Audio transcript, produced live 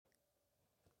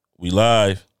We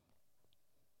live.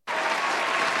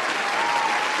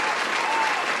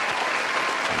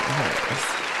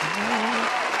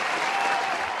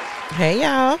 Hey,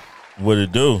 y'all. What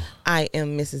it do? I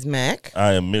am Mrs. Mack.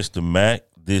 I am Mr. Mack.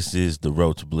 This is The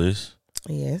Road to Bliss.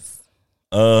 Yes.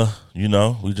 You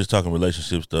know, we just talking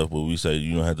relationship stuff, but we say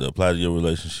you don't have to apply to your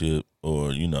relationship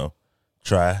or, you know,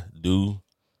 try, do,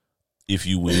 if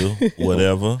you will,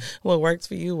 whatever. What works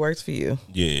for you, works for you.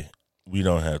 Yeah. We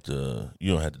don't have to,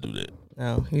 you don't have to do that.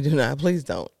 No, you do not. Please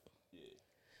don't.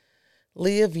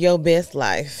 Live your best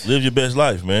life. Live your best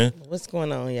life, man. What's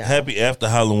going on, y'all? Happy after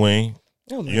Halloween.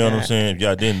 Oh my You know what I'm God. saying? If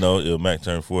y'all didn't know, Mac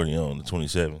turned 40 on the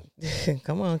 27th.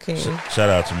 Come on, King. Shout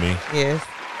out to me. Yes.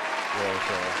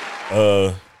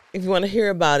 If you want to hear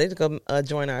about it, go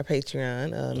join our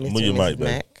Patreon. Mr. Move and your Mrs. mic, babe.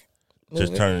 Mack.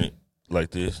 Just Move it. turn it like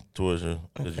this towards you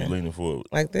because Okay. you're leaning forward.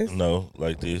 Like this? No,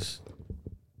 like this.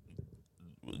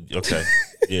 Okay.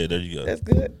 Yeah, there you go. That's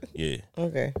good. Yeah,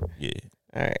 Okay. yeah.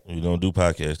 All right. We don't do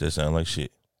podcasts that sound like shit.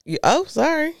 Oh,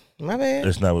 sorry. My bad.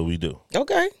 That's not what we do.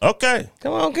 Okay. Okay.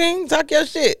 Come on, King. Talk your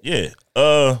shit. Yeah.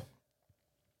 But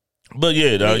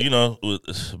yeah, dog, you know,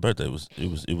 his birthday was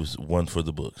one for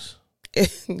the books.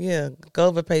 Yeah. Go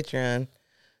over Patreon.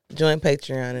 Join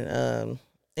Patreon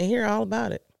and hear all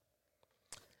about it.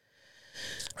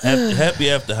 Happy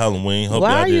after Halloween. Hope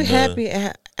Why y'all are you didn't, happy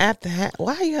after?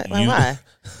 Why are you? Why?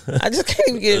 I just can't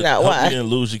even get it out. Hope Why? you didn't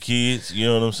lose your kids. You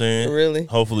know what I'm saying? Really?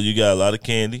 Hopefully you got a lot of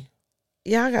candy.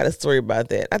 Yeah, I got a story about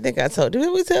that. I think I told. Did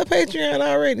we tell Patreon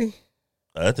already?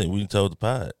 I think we told the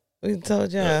pod. We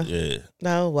told y'all. Yeah.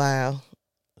 Oh wow.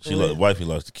 Wifey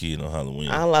lost a kid on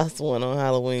Halloween. I lost one on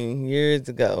Halloween years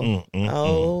ago.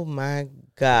 Oh my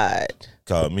God.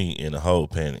 Called me in a whole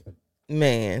panic.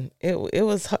 Man, it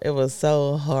was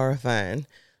so horrifying.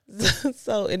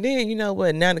 So and then you know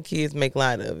what? Now the kids make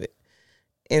light of it,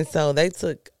 and so they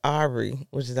took Aubrey,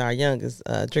 which is our youngest,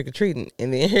 trick or treating,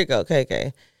 and then here go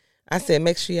KK. I said,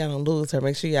 make sure y'all don't lose her.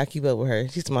 Make sure y'all keep up with her.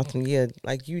 She told me, yeah,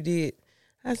 like you did.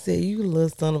 I said, you little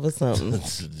son of a something.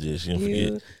 Yeah, she didn't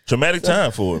forget. Traumatic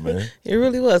time for her, man. It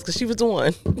really was because she was the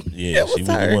one. Yeah, she was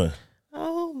the one.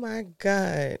 Oh my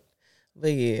God.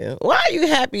 But yeah, why are you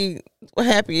happy?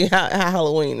 How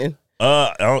Halloween? You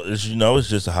know, it's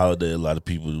just a holiday a lot of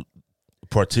people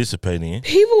participate in.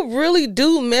 People really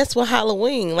do mess with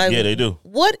Halloween. Like, Yeah, they do.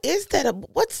 What is that?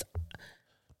 What's?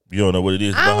 You don't know what it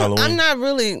is about Halloween? I'm not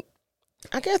really.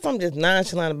 I guess I'm just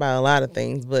nonchalant about a lot of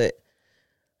things, but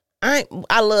I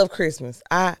love Christmas.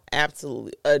 I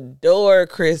absolutely adore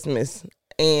Christmas,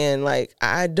 and like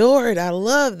I adore it. I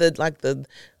love the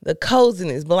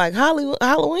coziness, but like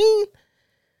Halloween.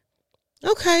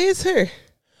 Okay, it's her.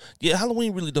 Yeah,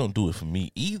 Halloween really don't do it for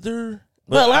me either.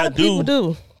 But a lot of people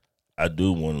do. I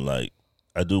do want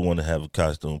to have a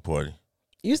costume party.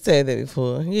 You said that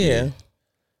before, yeah.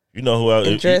 You know who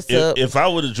I dress up. If I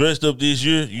would have dressed up this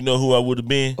year, you know who I would have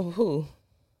been? Who?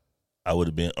 I would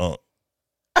have been Unc.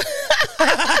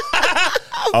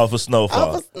 Off of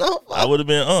Snowfall. I would have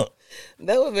been Unc.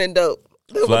 That would have been dope.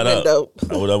 That would have been dope.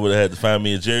 I would have had to find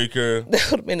me a Jerry curl.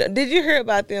 That would have been dope. Did you hear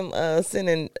about them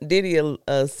sending Diddy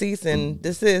a cease and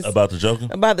desist? About the Joker?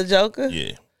 About the Joker?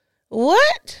 Yeah.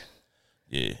 What?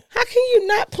 Yeah. How can you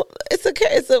not?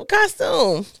 It's a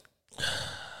costume.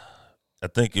 I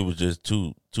think it was just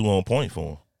too on point for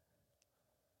him.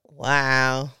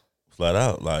 Wow. Flat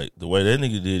out. Like, the way that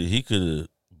nigga did it, he could have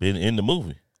been in the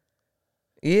movie.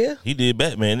 Yeah. He did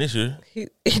Batman this year. He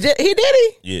did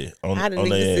he? Yeah. I didn't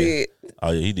even see it.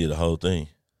 Oh, yeah, he did the whole thing.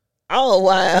 Oh,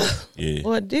 wow. Yeah.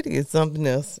 Boy, Diddy is something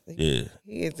else. Yeah.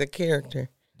 He is a character.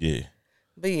 Yeah.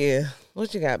 But yeah,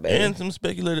 what you got, baby? And some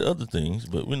speculated other things,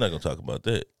 but we're not going to talk about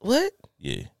that. What?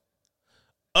 Yeah.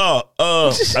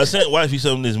 I sent wifey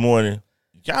something this morning.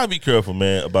 Y'all be careful,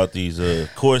 man, about these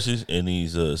courses and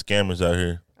these scammers out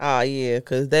here. Oh, yeah,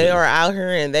 because they are out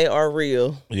here and they are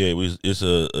real. Yeah, it's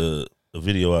a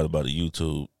video out about a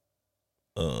YouTube,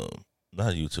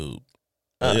 not YouTube,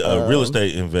 a real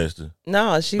estate investor.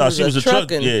 She was a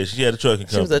trucking. Yeah, she had a trucking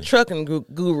company. She was a trucking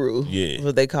guru. Yeah, is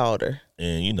what they called her.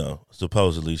 And you know,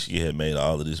 supposedly she had made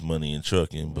all of this money in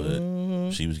trucking,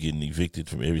 but she was getting evicted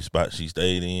from every spot she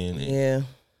stayed in. And, yeah,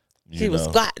 she was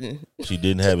squatting. She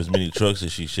didn't have as many trucks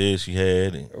as she said she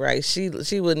had. And, right, she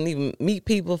wouldn't even meet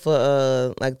people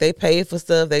for like they paid for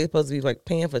stuff. They supposed to be like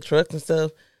paying for trucks and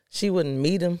stuff. She wouldn't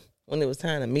meet them when it was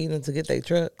time to meet them to get their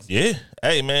trucks. Yeah,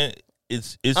 hey man,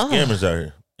 it's scammers out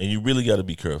here, and you really got to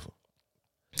be careful.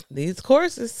 These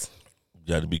courses,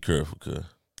 you got to be careful, cause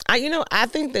I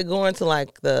think they're going to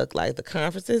like the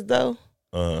conferences though.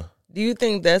 Do you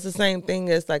think that's the same thing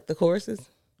as like the courses?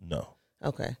 No.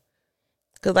 Okay.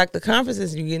 Because like the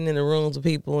conferences, you getting in the rooms with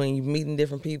people and you meeting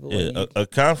different people. Yeah, a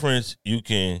conference you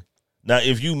can now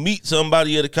if you meet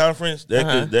somebody at a conference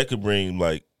that could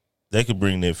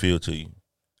bring their feel to you.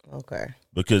 Okay.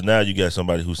 Because now you got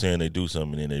somebody who's saying they do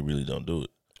something and they really don't do it.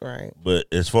 Right. But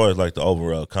as far as like the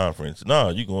overall conference,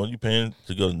 you paying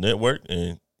to go to network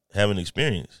and have an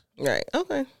experience. Right.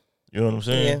 Okay. You know what I'm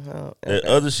saying? Yeah. Okay. That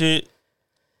other shit,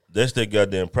 that's that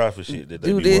goddamn profit shit that they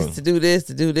do be this wanting. to do this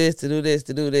to do this to do this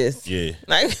to do this. Yeah.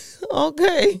 Like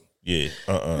okay. Yeah.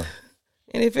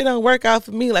 And if it don't work out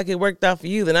for me like it worked out for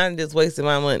you, then I'm just wasting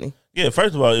my money. Yeah,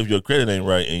 first of all, if your credit ain't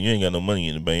right and you ain't got no money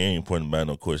in the bank, ain't important to buy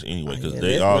no course anyway because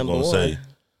they all going to say,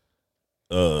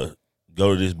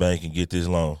 go to this bank and get this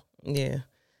loan. Yeah.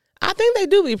 I think they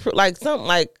do be like something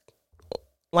like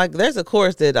there's a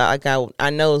course that I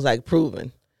know is like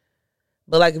proven.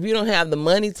 But like if you don't have the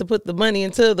money to put the money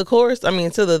into the course, I mean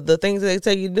into the things that they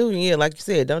tell you to do, yeah, like you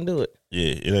said, don't do it.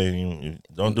 Yeah, it ain't even,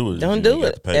 don't do it. Don't do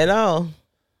it at all.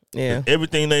 Yeah.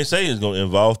 Everything they say is going to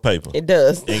involve paper. It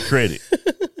does. And credit.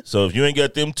 So if you ain't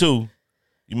got them two,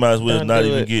 you might as well Don't not do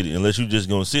even it. get it unless you just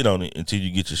going to sit on it until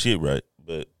you get your shit right.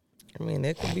 But I mean,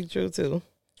 that could be true too.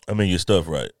 I mean, your stuff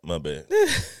right. My bad.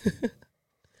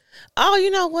 Oh, you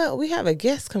know what? We have a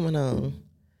guest coming on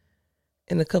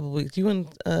in a couple weeks. You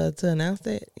want to announce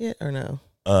that yet or no?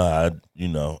 I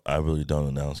really don't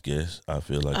announce guests. I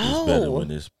feel like it's better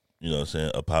when it's,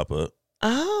 a pop-up.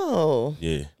 Oh.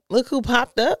 Yeah. Look who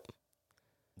popped up.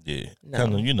 Yeah. No.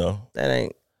 Kind of, That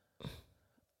ain't.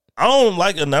 I don't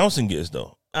like announcing guests,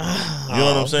 though. Oh, you know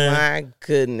what I'm saying? My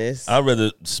goodness. I'd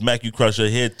rather smack you across your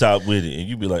head top with it and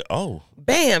you be like, oh.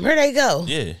 Bam, here they go.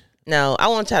 Yeah. No, I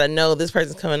want y'all to know this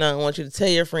person's coming on. I want you to tell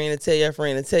your friend and tell your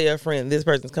friend and tell your friend this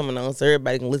person's coming on so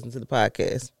everybody can listen to the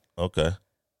podcast. Okay.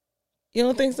 You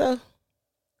don't think so?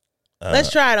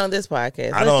 Let's try it on this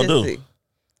podcast. I don't do.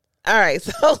 All right,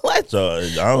 so let's. So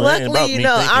luckily,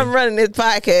 I'm running this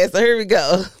podcast, so here we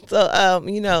go. So,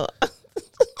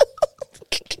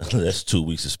 that's 2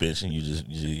 week suspension. You just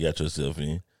got yourself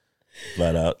in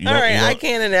flat out. All right, I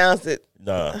can't announce it.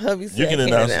 Nah, Hubby said you can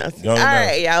announce it. All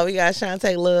right, y'all, we got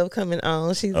Shantae Love coming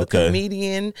on. She's a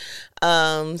comedian.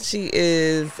 She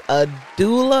is a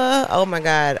doula. Oh my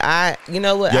God, you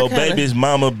know what? Yo, baby's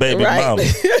mama, baby mama.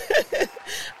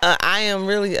 I am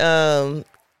really,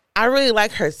 I really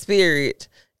like her spirit,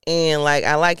 and like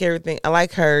I like everything. I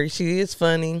like her. She is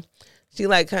funny. She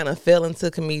like kind of fell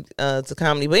into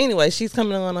comedy, but anyway, she's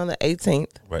coming on the 18th.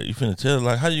 Right, you finna tell her,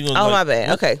 like, how you gonna? Oh, my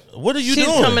bad. Okay, what are you doing?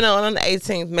 She's coming on the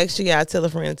 18th. Make sure y'all tell a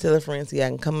friend so y'all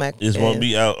can come back. It won't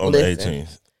be out on the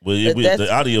 18th. Well,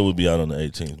 the audio will be out on the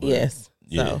 18th. Yes.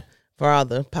 Yeah. So for all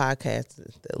the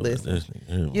podcasters that listen,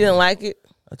 you didn't like it?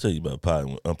 I tell you about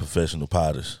potting with unprofessional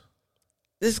potters.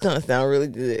 This is gonna sound really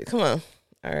good. Come on.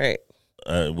 All right.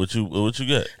 All right. What you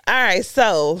got? All right.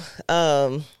 So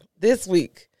this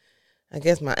week, I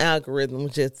guess my algorithm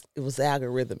was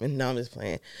algorithm, and no, I'm just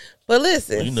playing. But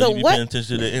listen, well, so you be paying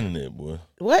attention to the internet, boy.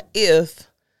 What if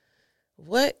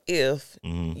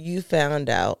you found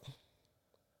out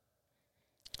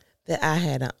that I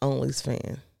had an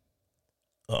OnlyFans?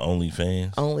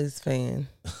 OnlyFans? OnlyFans.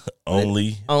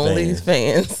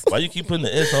 OnlyFans. Why you keep putting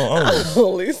the S on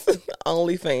Only?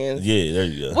 OnlyFans. Yeah, there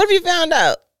you go. What if you found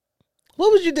out?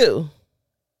 What would you do?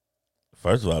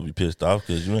 First of all, I'd be pissed off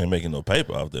because you ain't making no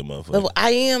paper off that motherfucker. But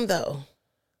I am, though.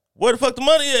 Where the fuck the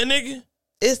money at, nigga?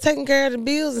 It's taking care of the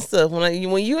bills and stuff. When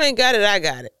you ain't got it, I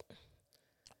got it.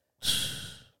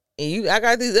 And I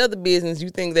got these other business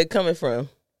you think they're coming from.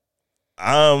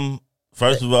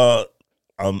 First of all,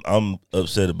 I'm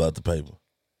upset about the paper.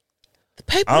 The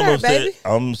paper, I'm upset. baby.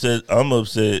 I'm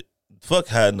upset. Fuck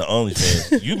hiding the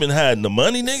OnlyFans. You been hiding the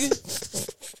money, nigga?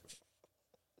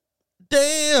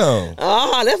 Damn.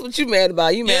 Oh, that's what you mad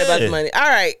about. You mad about the money. All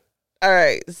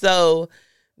right. So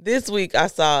this week I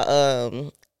saw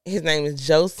his name is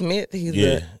Joe Smith. He's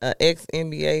an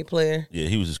ex-NBA player. Yeah,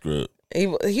 he was a scrub.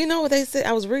 You know what they said?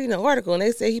 I was reading an article and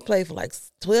they said he played for like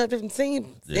 12 different teams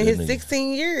in his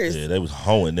 16 years. Yeah, they was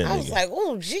hoeing that nigga. I was like,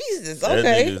 oh, Jesus,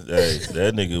 okay.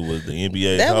 That nigga was the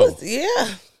NBA That hoe.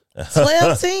 was,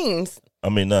 12 teams. I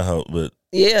mean, not hoe, but.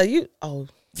 Yeah,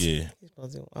 Yeah.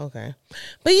 Okay.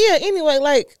 But yeah, anyway,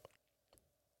 like,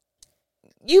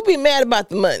 you be mad about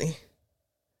the money.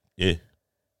 Yeah.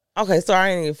 Okay, so I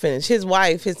ain't even finished. His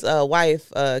wife,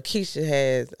 Keisha,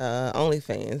 has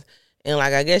OnlyFans. And,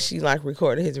 like, I guess she, like,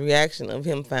 recorded his reaction of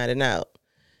him finding out.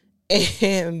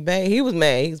 And, he was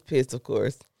mad. He was pissed, of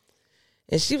course.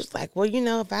 And she was like, well,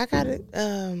 if I got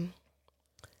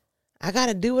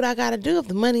to do what I got to do if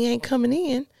the money ain't coming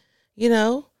in,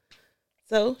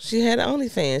 So she had an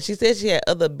OnlyFans. She said she had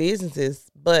other businesses,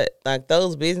 but like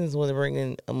those businesses wasn't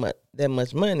bringing that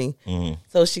much money. Mm-hmm.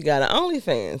 So she got an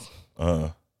OnlyFans.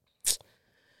 I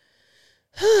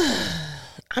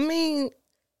mean,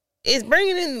 it's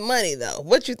bringing in money though.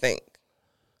 What you think?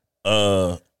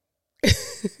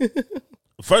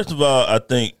 First of all, I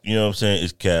think, you know what I'm saying,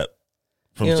 it's cap.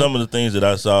 From some of the things that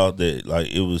I saw, that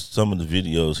like it was some of the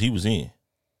videos he was in.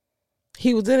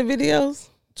 He was in the videos?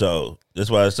 So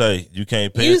that's why I say you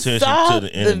can't pay attention to the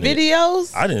internet. The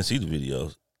videos? I didn't see the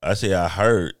videos. I say I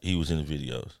heard he was in the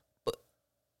videos.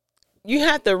 You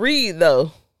have to read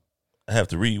though. I have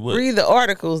to read what? Read the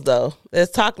articles though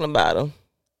that's talking about him.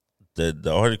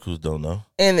 The articles don't know.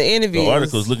 And the interviews. The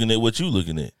articles looking at what you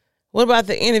looking at. What about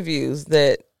the interviews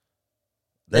that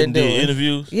they did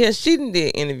interviews? Yeah, she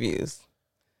did interviews.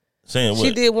 Saying what?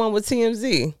 She did one with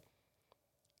TMZ.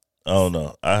 Oh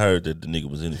no, I heard that the nigga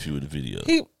was interviewing the video.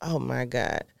 Oh my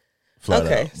God. Flat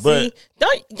okay, out. But see,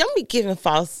 don't be giving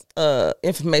false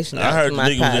information. I heard the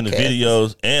nigga was in the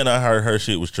videos, and I heard her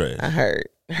shit was trash. I heard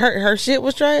her shit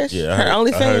was trash. Yeah, her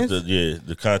OnlyFans. I heard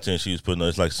the content she was putting on.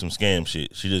 It's like some scam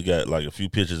shit. She just got like a few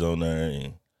pictures on there,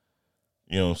 and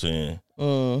you know what I'm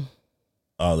saying.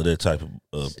 All of that type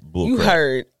of bull. You crap.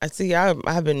 heard? I see.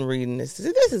 I've been reading this.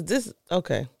 This is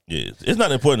okay. Yeah, it's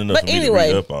not important enough for me to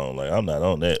read up on. Like I'm not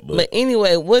on that. But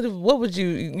anyway, what would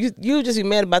you just be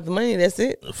mad about the money? That's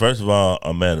it. First of all,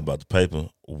 I'm mad about the paper.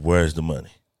 Where's the money?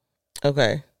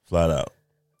 Okay. Flat out.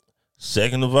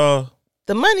 Second of all,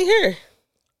 the money here.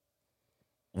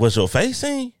 Was your face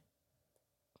seen?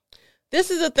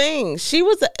 This is the thing. She's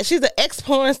an ex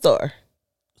porn star.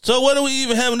 So what are we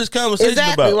even having this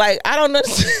conversation about? Like, I don't know.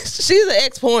 She's an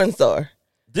ex porn star.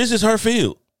 This is her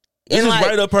field. This is like,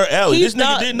 right up her alley. This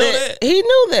nigga didn't know that. He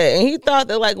knew that, and he thought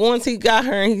that like once he got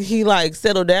her, and he like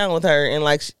settled down with her, and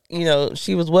like you know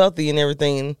she was wealthy and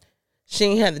everything, she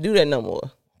ain't had to do that no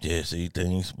more. Yeah, see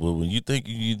things. Well, when you think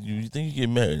you get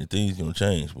married, things gonna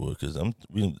change, boy. Because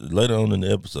later on in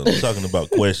the episode, I'm talking about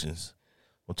questions.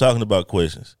 I'm talking about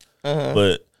questions.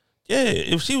 But yeah,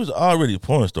 if she was already a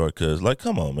porn star, cause like,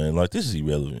 come on, man, like this is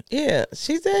irrelevant. Yeah,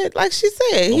 she said,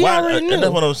 he already knew. And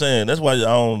that's what I'm saying. That's why I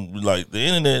don't like the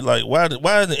internet. Like, why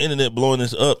is the internet blowing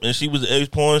this up? And she was an ex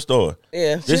porn star.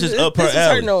 Yeah, this is up her alley. This is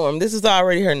her norm. This is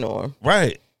already her norm.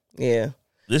 Right. Yeah.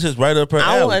 This is right up her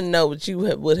alley. I want to know what you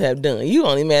would have done. You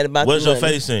only mad about what's the your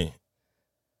face seen?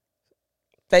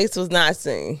 Face was not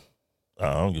seen.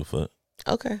 I don't give a fuck.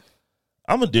 Okay.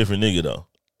 I'm a different nigga though.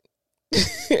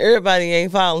 Everybody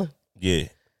ain't following. Yeah.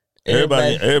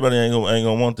 Everybody ain't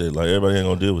gonna want that. Like everybody ain't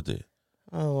gonna deal with that.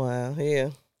 Oh wow, yeah.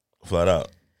 Flat out.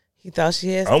 He thought she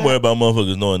had. I'm worried about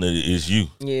motherfuckers knowing that it's you.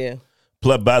 Yeah.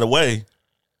 Plus, by the way,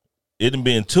 it done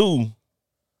been two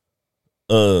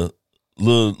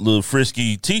little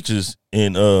frisky teachers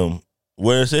in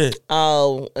where is it?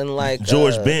 Oh, and like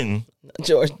George Benton.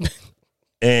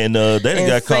 And they done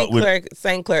got caught with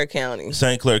St. Clair County.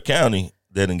 St. Clair County.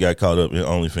 They done got caught up in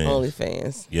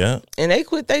OnlyFans. Yeah. And they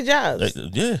quit their jobs.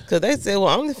 Yeah. Because they said,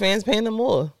 well, OnlyFans paying them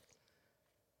more.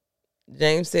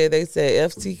 James said they said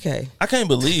FTK. I can't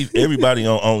believe everybody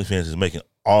on OnlyFans is making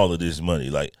all of this money.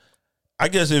 Like, I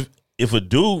guess if a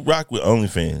dude rock with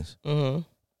OnlyFans,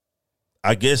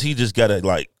 I guess he just got to,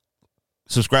 like,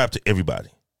 subscribe to everybody.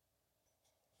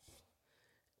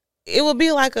 It would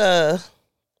be like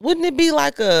wouldn't it be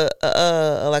like a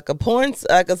porn,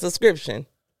 like a subscription?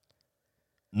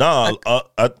 No,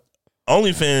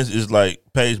 OnlyFans is like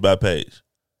page by page.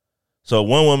 So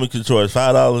one woman could charge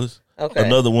 $5. Okay.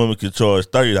 Another woman could charge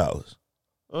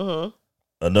 $30.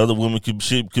 Another woman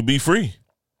could be free.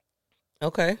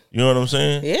 Okay. You know what I'm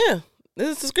saying? Yeah. This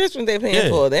is a subscription they're paying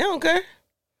for. They don't care.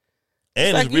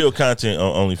 And there's real content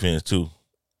on OnlyFans too.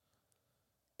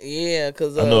 Yeah,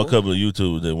 because I know a couple of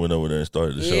YouTubers that went over there and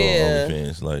started the show on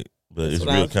OnlyFans. Like, but it's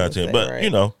real content. But right. You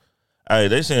know.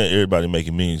 They saying everybody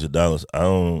making millions of dollars. I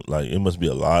don't like. It must be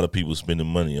a lot of people spending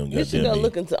money on. You should go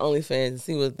look into OnlyFans and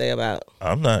see what they about.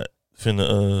 I'm not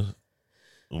finna.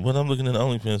 What I'm looking at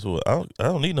OnlyFans for? I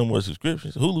don't need no more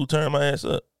subscriptions. Hulu turn my ass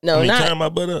up. No, turn my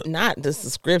butt up. Not the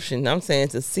subscription. I'm saying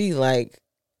to see like,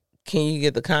 can you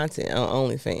get the content on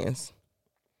OnlyFans?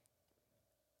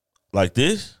 Like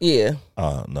this? Yeah.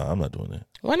 No, I'm not doing that.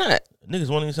 Why not? Niggas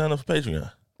won't even sign up for Patreon.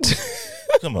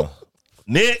 Come on.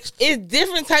 Next. It's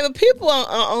different type of people on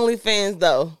OnlyFans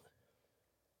though.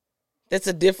 That's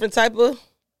a different type of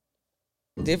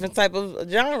genre. A different type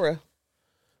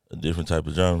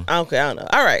of genre. Okay, I don't know.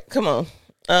 All right, come on.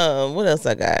 What else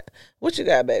I got? What you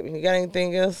got, baby? You got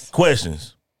anything else?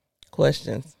 Questions.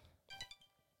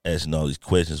 Asking all these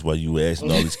questions while you were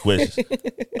asking all these questions.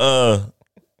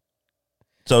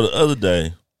 So the other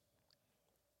day,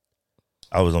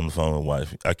 I was on the phone with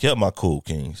wife. I kept my cool,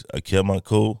 Kings. I kept my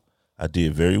cool. I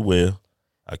did very well.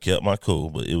 I kept my cool,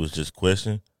 but it was just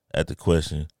question after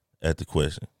question after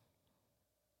question.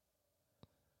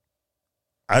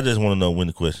 I just want to know when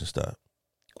the question stopped.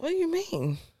 What do you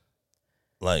mean?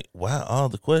 Like, why all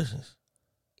the questions?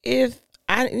 You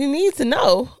need to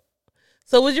know.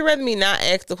 So would you rather me not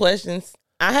ask the questions?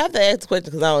 I have to ask the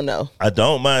questions because I don't know. I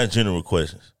don't mind general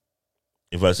questions.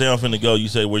 If I say I'm finna go, you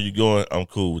say where you going, I'm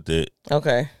cool with that.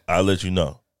 Okay. I'll let you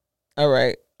know. All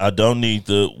right. I don't need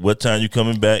what time you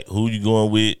coming back, who you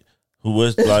going with,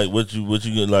 what you like, what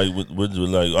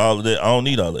like all of that. I don't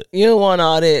need all that. You don't want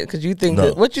all that because you think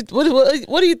that what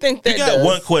do you think that you got does?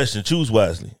 One question. Choose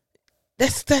wisely.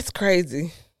 That's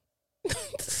crazy.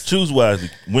 Choose wisely,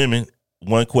 women.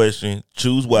 One question.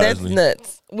 Choose wisely. That's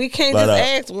nuts. We can't just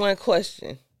ask one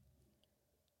question.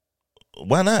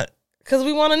 Why not? Because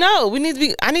we want to know.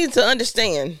 I need to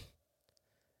understand.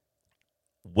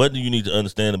 What do you need to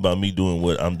understand about me doing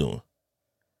what I'm doing?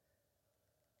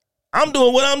 I'm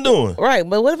doing what I'm doing. Right,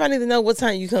 but what if I need to know what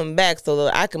time you come back so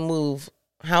that I can move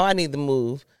how I need to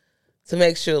move to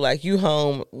make sure like you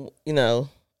home, you know.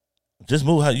 Just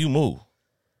move how you move.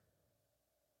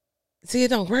 See, it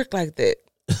don't work like that.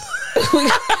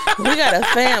 we got a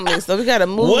family, so we got to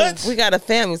move. What? We got a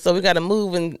family, so we got to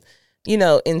move and, you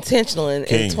know, intentional and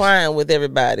entwine with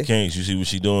everybody. Kings, you see what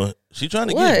she doing? She trying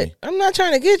to what? get me. I'm not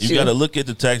trying to get you. You got to look at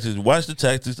the tactics. Watch the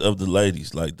tactics of the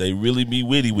ladies. Like, they really be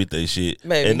witty with their shit.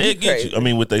 Baby, and they'll get you. I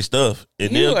mean, with their stuff.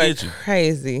 And they'll get you.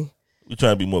 Crazy. We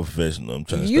trying to be more professional. I'm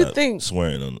trying to stop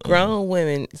swearing on grown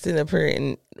women sitting up here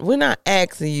and we're not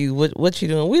asking you what you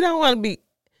doing. We don't want to be.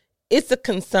 It's a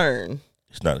concern.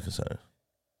 It's not a concern.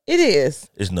 It is.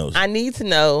 It's nosy. I need to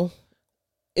know.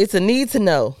 It's a need to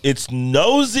know. It's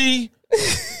nosy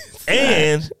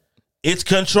and it's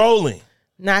controlling.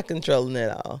 Not controlling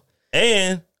at all.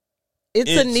 And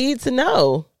it's a need to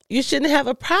know. You shouldn't have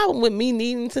a problem with me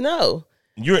needing to know.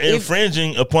 You're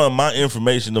infringing upon my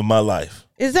information of my life.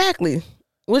 Exactly.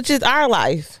 Which is our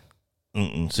life.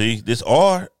 See, this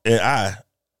R and I,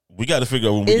 we got to figure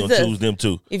out when we're going to choose them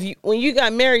too. When you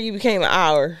got married, you became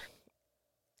our.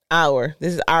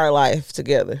 This is our life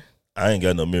together. I ain't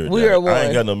got no mirror. I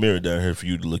ain't got no mirror down here for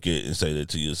you to look at and say that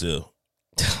to yourself.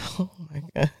 Oh my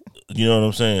God. You know what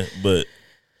I'm saying? But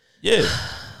yeah.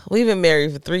 We've been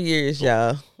married for 3 years,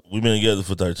 y'all. We've been together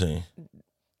for 13.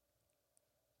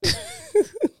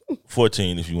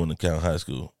 14 if you want to count high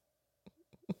school.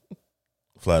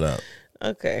 Flat out.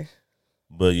 Okay.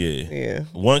 But yeah.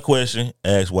 One question,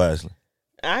 ask wisely.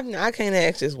 I can't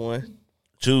ask just one.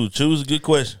 Choose a good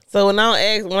question. So when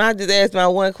I just ask my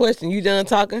one question, you done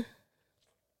talking?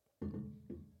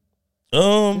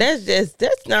 That's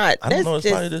not. I don't know. It's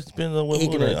probably just depends on what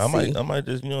mood I might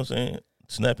just, you know what I'm saying,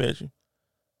 snap at you.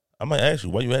 I might ask you,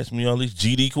 why you asking me all these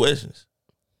GD questions?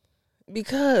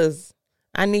 Because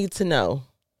I need to know.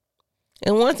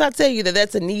 And once I tell you that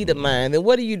that's a need of mine, then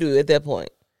what do you do at that point?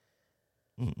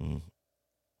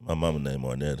 My mama named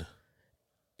Arnetta.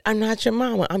 I'm not your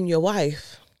mama. I'm your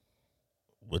wife.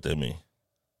 What that mean?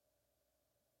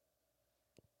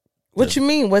 What you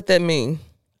mean? What that mean?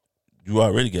 You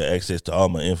already got access to all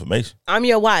my information. I'm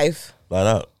your wife. Flat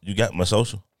out. You got my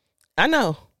social. I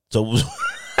know. So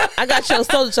I got your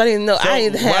social, so I didn't know. So I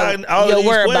didn't have your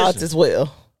whereabouts as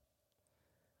well.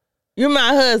 You're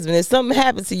my husband. If something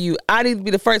happens to you, I need to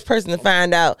be the first person to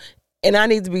find out, and I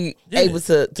need to be able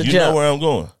to jump. You know where I'm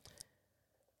going.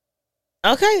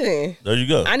 Okay, then. There you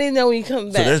go. I need to know when you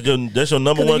come back. So that's your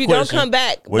number one question. If you don't come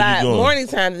back by morning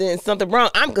time, then something wrong.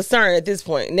 I'm concerned at this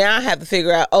point. Now I have to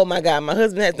figure out, oh my God, my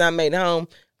husband has not made it home.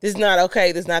 This is not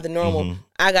okay. This is not the normal.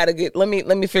 I gotta let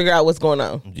me figure out what's going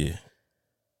on. Yeah.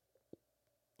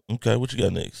 Okay, what you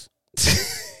got next?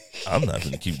 I'm not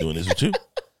gonna keep doing this with you.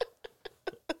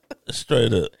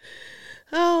 Straight up.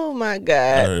 Oh my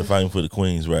God. I heard fighting for the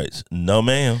Queen's rights. No,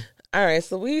 ma'am. All right,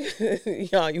 so we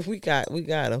got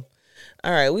them.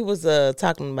 All right, we was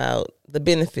talking about the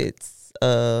benefits in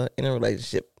a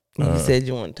relationship. You said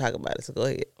you want to talk about it, so go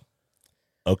ahead.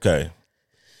 Okay.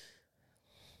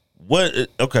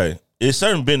 There's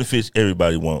certain benefits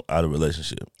everybody want out of a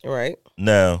relationship. Right.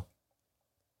 Now,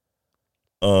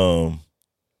 I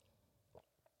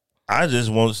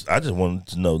just wanted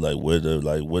to know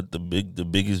what the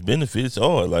biggest benefits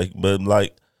are. But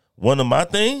one of my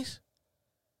things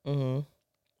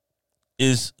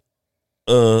is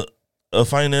a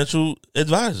financial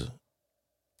advisor.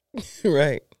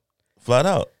 Right. Flat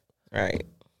out. Right.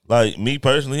 Like me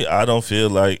personally, I don't feel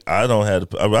like I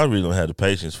really don't have the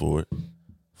patience for it.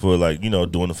 For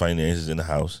doing the finances in the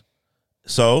house.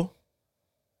 So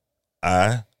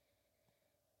I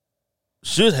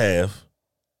should have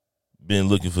been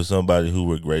looking for somebody who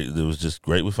were great. That was just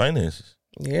great with finances.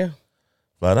 Yeah.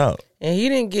 Flat out. And he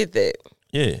didn't get that.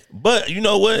 Yeah. But you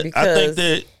know what? I think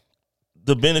that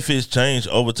the benefits change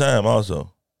over time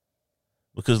also.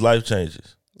 Because life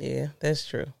changes. Yeah, that's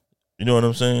true. You know what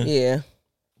I'm saying? Yeah.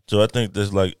 So I think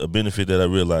that's like a benefit that I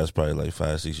realized probably like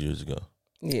 5-6 years ago.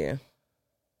 Yeah.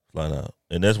 Flat out.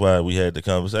 And that's why we had the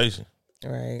conversation.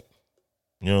 Right.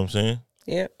 You know what I'm saying?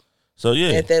 Yeah. So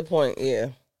yeah. At that point, yeah.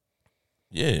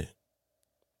 Yeah.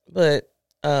 But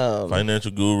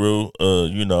financial guru, a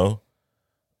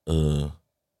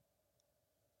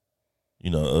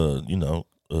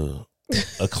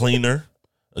cleaner,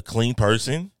 a clean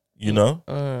person, you know.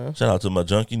 Shout out to my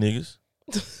junkie niggas.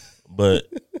 But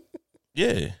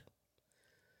yeah.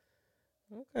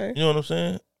 Okay. You know what I'm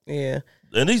saying? Yeah.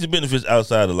 And these are benefits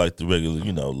outside of like the regular,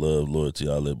 love, loyalty,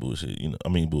 all that bullshit.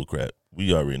 Bull crap.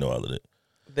 We already know all of that.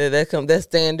 That's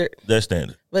standard. That's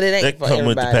standard. But it ain't that for come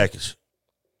everybody. with the package.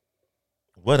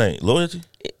 What ain't? Loyalty?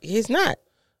 It's not.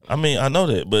 I mean, I know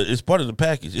that, but it's part of the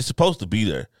package. It's supposed to be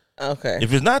there. Okay.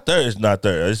 If it's not there, it's not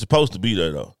there. It's supposed to be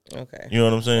there though. Okay. You know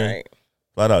what I'm saying? Right.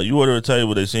 Flat out. You order a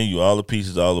table, they send you all the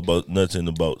pieces, all the nuts in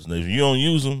the bolts. And if you don't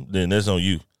use them, then that's on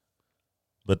you.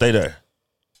 But they there.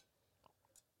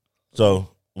 So,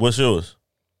 what's yours?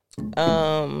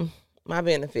 My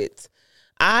benefits.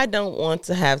 I don't want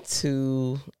to have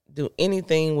to do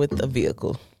anything with a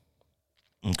vehicle.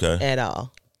 Okay. At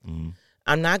all. Mm-hmm.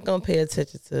 I'm not gonna pay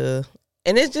attention to,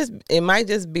 and it might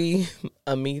just be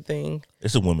a me thing.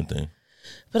 It's a woman thing.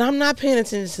 But I'm not paying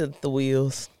attention to the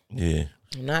wheels. Yeah.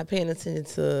 I'm not paying attention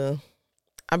to.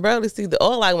 I barely see the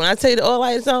oil light. When I tell you the oil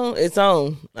light is on, it's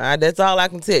on. That's all I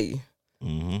can tell you.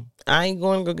 Mm-hmm. I ain't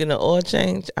going to go get an oil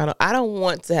change. I don't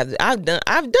want to have. I've done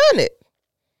it.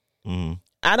 Mm-hmm.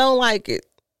 I don't like it.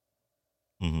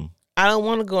 Mm-hmm. I don't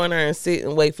want to go in there and sit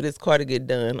and wait for this car to get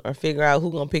done or figure out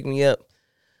who's gonna pick me up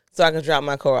so I can drop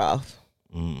my car off.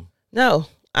 Mm-hmm. No,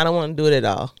 I don't want to do it at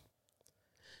all.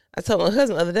 I told my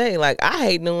husband the other day, like, I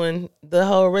hate doing the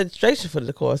whole registration for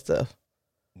the car stuff.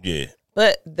 Yeah.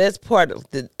 But that's part of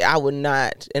the. I would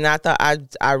not, and I thought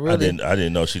I really. I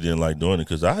didn't know she didn't like doing it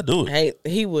because I do it. Hey,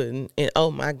 he wouldn't, and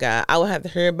oh my God, I would have to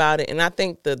hear about it, and I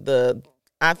think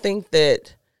I think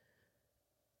that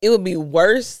it would be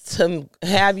worse to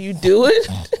have you do it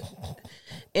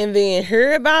and then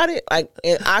hear about it. Like,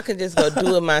 and I can just go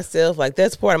do it myself. Like,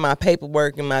 that's part of my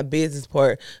paperwork and my business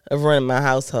part of running my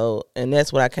household, and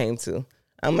that's what I came to.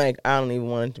 I'm like, I don't even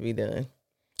want it to be done.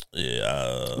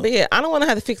 Yeah. But yeah, I don't want to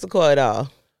have to fix a car at all.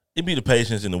 It'd be the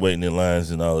patience and the waiting in lines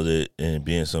and all of that, and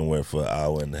being somewhere for an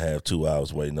hour and a half, 2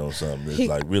 hours waiting on something. It's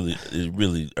it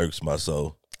really irks my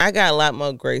soul. I got a lot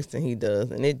more grace than he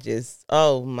does, and it just,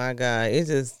 oh my God, it's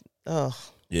just, oh.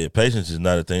 Yeah, patience is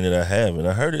not a thing that I have, and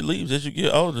I heard it leaves as you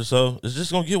get older, so it's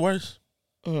just gonna get worse.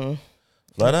 Mm-hmm.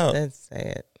 Flat out. That's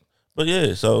sad. But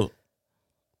yeah, so.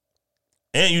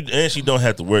 And she don't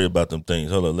have to worry about them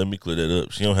things. Hold on, let me clear that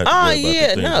up. She don't have to worry about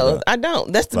them things. No, I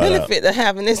don't. That's the benefit of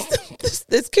having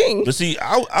this king. But see,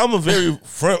 I'm a very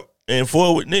front and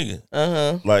forward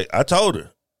nigga. Like, I told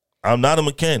her, I'm not a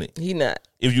mechanic. He not.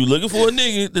 If you looking for a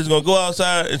nigga that's gonna go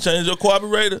outside and change your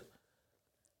carburetor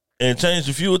and change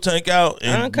the fuel tank out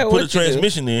and put a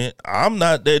transmission in, I'm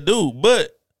not that dude.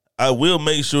 But I will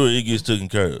make sure it gets taken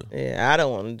care of. Yeah, I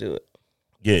don't want to do it.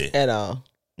 Yeah. At all.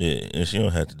 Yeah, and she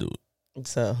don't have to do it.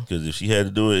 So, because if she had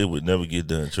to do it, it would never get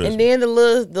done. Trust and me. then the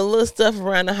little stuff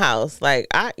around the house, like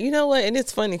you know what? And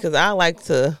it's funny because I like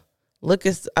to look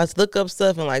up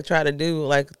stuff and like try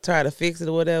to fix it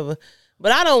or whatever.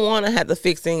 But I don't want to have to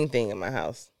fix anything in my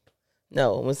house.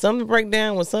 No, when something break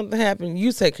down, when something happens,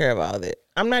 you take care of all that.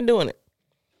 I'm not doing it.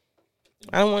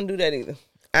 I don't want to do that either.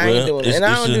 I ain't doing it, and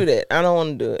I don't do that. I don't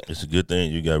want to do it. It's a good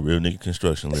thing you got real nigga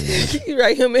construction ladies.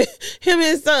 Right, him and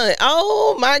his son.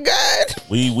 Oh my God.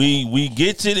 We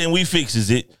gets it and we fixes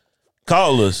it.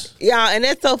 Call us. Yeah, and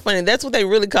that's so funny. That's what they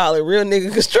really call it, real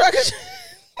nigga construction.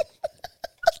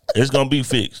 It's gonna be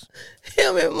fixed.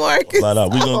 Him and Marcus. We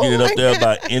gonna get it up there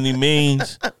by any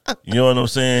means. You know what I'm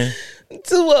saying?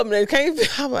 Two of them that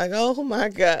can't. I'm like, oh my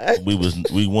God.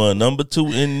 We won number 2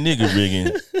 in nigga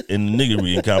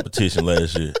rigging competition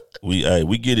last year.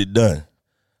 We get it done.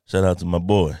 Shout out to my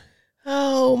boy.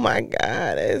 Oh my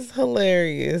God, it's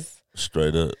hilarious.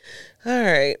 Straight up. All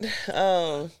right.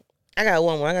 I got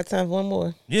one more. I got time for one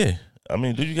more. Yeah. I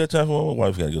mean, do you got time for one more?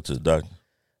 Wife gotta go to the doctor.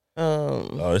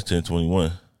 Oh, it's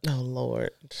 10:21. Oh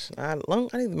Lord. I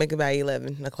need to make it by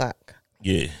 11 o'clock.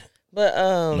 Yeah. But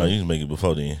no, you can make it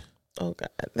before then. Oh God.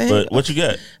 But what you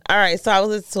got? All right, so I was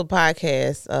listening to a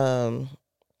podcast.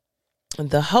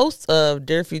 The host of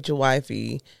Dear Future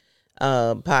Wifey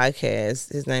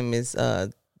podcast, his name is I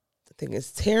think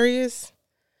it's Terrius.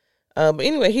 But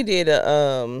anyway, he did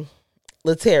a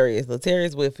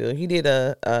Latarius Whitfield. He did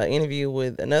a interview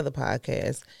with another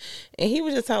podcast, and he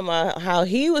was just talking about how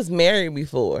he was married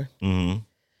before,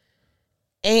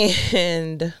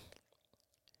 and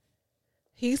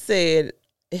he said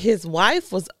his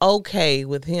wife was okay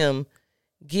with him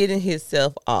getting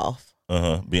himself off.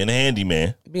 Being a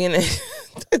handyman. Is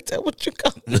that what you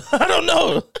call it? I don't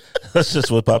know. That's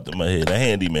just what popped in my head. A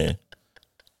handyman.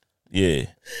 Yeah.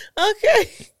 Okay.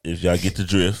 If y'all get the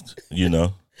drift, you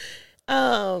know.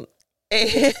 And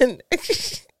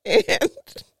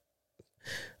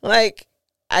like,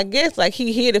 I guess like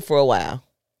he hid it for a while.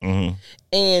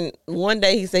 And one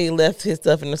day he said he left his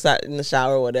stuff in the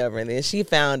shower or whatever, and then she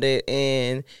found it,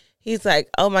 and he's like,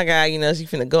 "Oh my God, you know, she's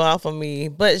finna go off on me,"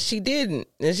 but she didn't,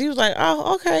 and she was like,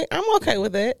 "Oh, okay, I'm okay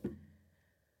with that."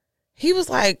 He was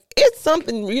like, "It's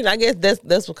something, you know." I guess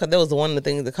that's because that was one of the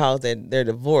things that caused their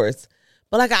divorce.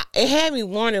 But like, it had me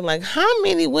wondering, like, how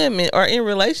many women are in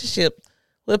relationship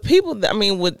with people that, I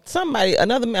mean, with somebody, a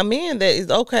man that is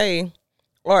okay,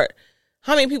 or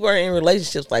how many people are in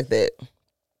relationships like that,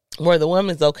 where the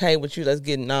woman's okay with you just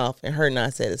getting off and her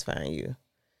not satisfying you?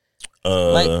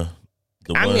 Go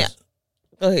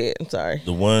ahead. I'm sorry.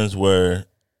 The ones where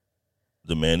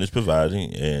the man is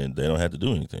providing and they don't have to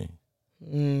do anything.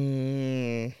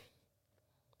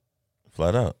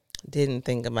 Flat out. Didn't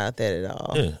think about that at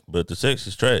all. Yeah, but the sex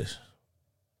is trash.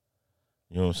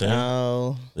 You know what I'm saying?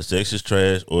 Oh. The sex is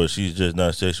trash, or she's just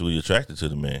not sexually attracted to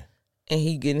the man. And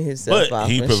he getting himself off. But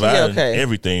he providing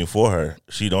everything for her.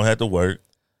 She don't have to work.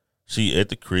 She at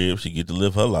the crib. She get to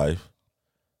live her life.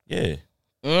 Yeah.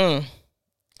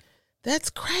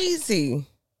 That's crazy.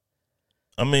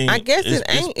 I mean, I guess it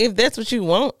ain't if that's what you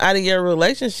want out of your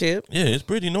relationship. Yeah, it's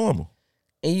pretty normal.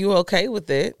 And you okay with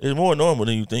it? It's more normal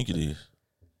than you think it is.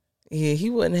 Yeah, he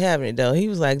wasn't having it though. He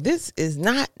was like, "This is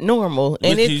not normal,"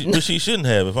 and but she shouldn't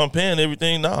have. If I'm paying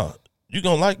everything, nah, you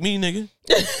gonna like me, nigga?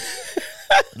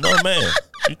 No, man.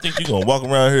 You think you gonna walk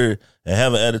around here and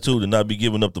have an attitude and not be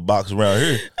giving up the box around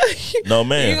here? No,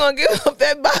 man. You gonna give up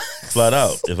that box? Flat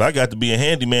out. If I got to be a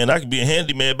handyman, I can be a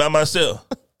handyman by myself.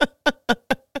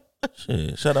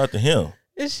 Shit, shout out to him.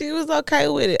 And she was okay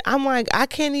with it. I'm like, I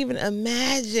can't even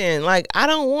imagine. Like, I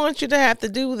don't want you to have to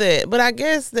do that. But I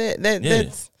guess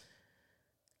that's.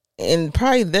 And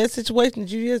probably that situation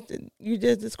you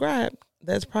just described,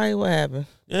 that's probably what happened.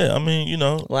 Yeah, I mean, you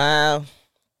know. Wow.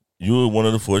 You were one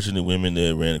of the fortunate women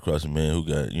that ran across a man who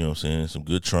got, you know what I'm saying, some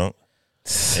good trunk.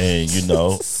 And, you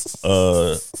know,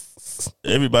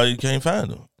 everybody can't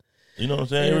find him. You know what I'm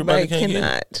saying? Everybody can't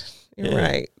cannot. Get it. You're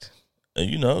right.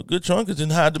 And, you know, good trunk is in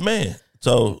high demand.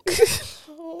 So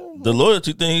the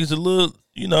loyalty thing is a little,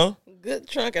 you know. Good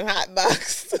trunk and hot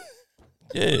box.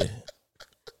 Yeah.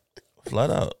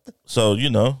 Flat out. So, you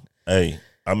know, hey,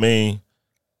 I mean,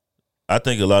 I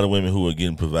think a lot of women who are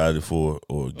getting provided for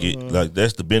or get like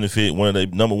that's the benefit. One of the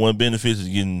number one benefits is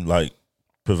getting like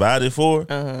provided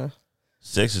for.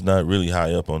 Sex is not really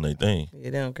high up on their thing.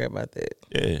 Yeah, they don't care about that.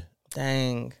 Yeah.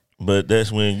 Dang. But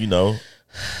that's when, you know,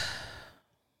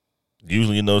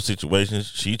 usually in those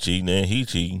situations, she cheating and he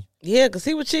cheating. Yeah, because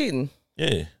he was cheating.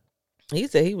 Yeah. He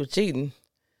said he was cheating.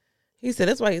 He said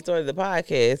that's why he started the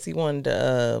podcast. He wanted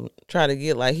to try to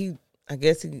get I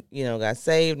guess he, you know, got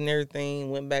saved and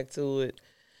everything, went back to it,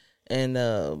 and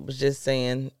was just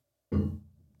saying,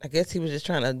 I guess he was just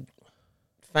trying to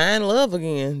find love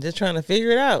again, just trying to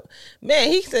figure it out. Man,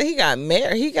 he said he got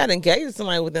married. He got engaged to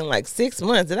somebody within like 6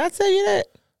 months. Did I tell you that?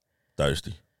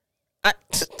 Thirsty.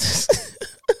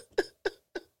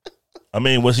 I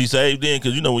mean, was he saved then?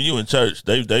 Because, you know, when you in church,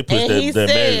 they push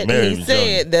that marriage. He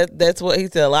said that's what he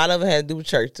said. A lot of it had to do with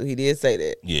church, too. He did say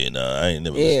that. Yeah, nah, I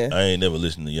ain't never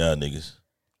listened to y'all niggas.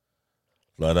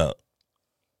 Flat out.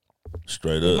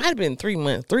 Straight up. It might have been 3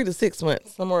 months, 3 to 6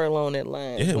 months, somewhere along that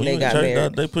line. Yeah, when they got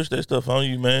married. They push that stuff on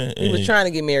you, man. He was trying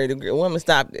to get married. The woman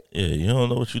stopped it. Yeah, you don't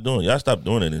know what you're doing. Y'all stop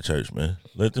doing that in church, man.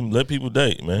 Let people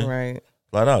date, man. Right.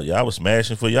 Flat out. Y'all was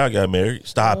smashing before y'all got married.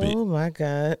 Stop it. Oh, my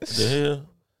God. What the hell?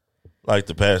 Like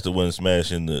the pastor wasn't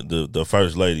smashing the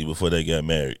first lady before they got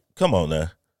married. Come on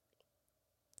now.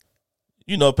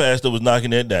 You know pastor was knocking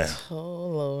that down. Oh,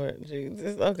 Lord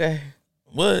Jesus. Okay.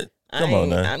 What? Come on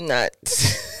now. I'm not.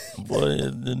 Boy,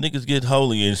 the niggas get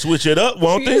holy and switch it up,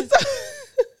 won't they?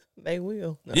 They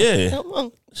will. No. Yeah. Come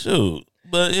on. Shoot.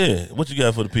 But yeah, what you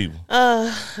got for the people?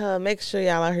 Make sure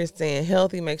y'all out here staying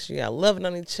healthy. Make sure y'all loving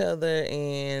on each other.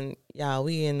 And y'all,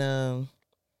 we in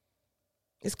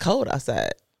it's cold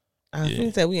outside. I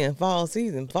think that we in fall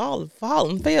season. Fall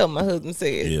and fail, my husband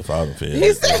said. Yeah, fall and fail.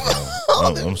 He said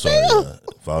fall and I'm sorry,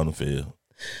 fall and fail.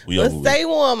 Let's stay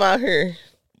warm out here.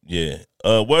 Yeah.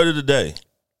 Word of the day.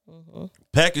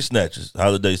 Package snatchers.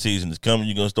 Holiday season is coming.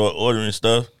 You're going to start ordering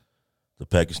stuff. The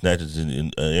package snatchers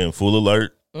in full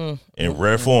alert in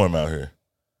rare form out here.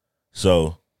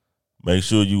 So make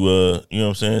sure you, you know what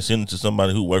I'm saying, send it to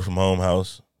somebody who work from home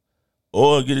house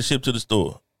or get it shipped to the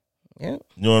store. Yep.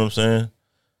 You know what I'm saying?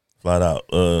 Flat out.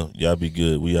 Y'all be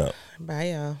good. We out.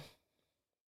 Bye, y'all.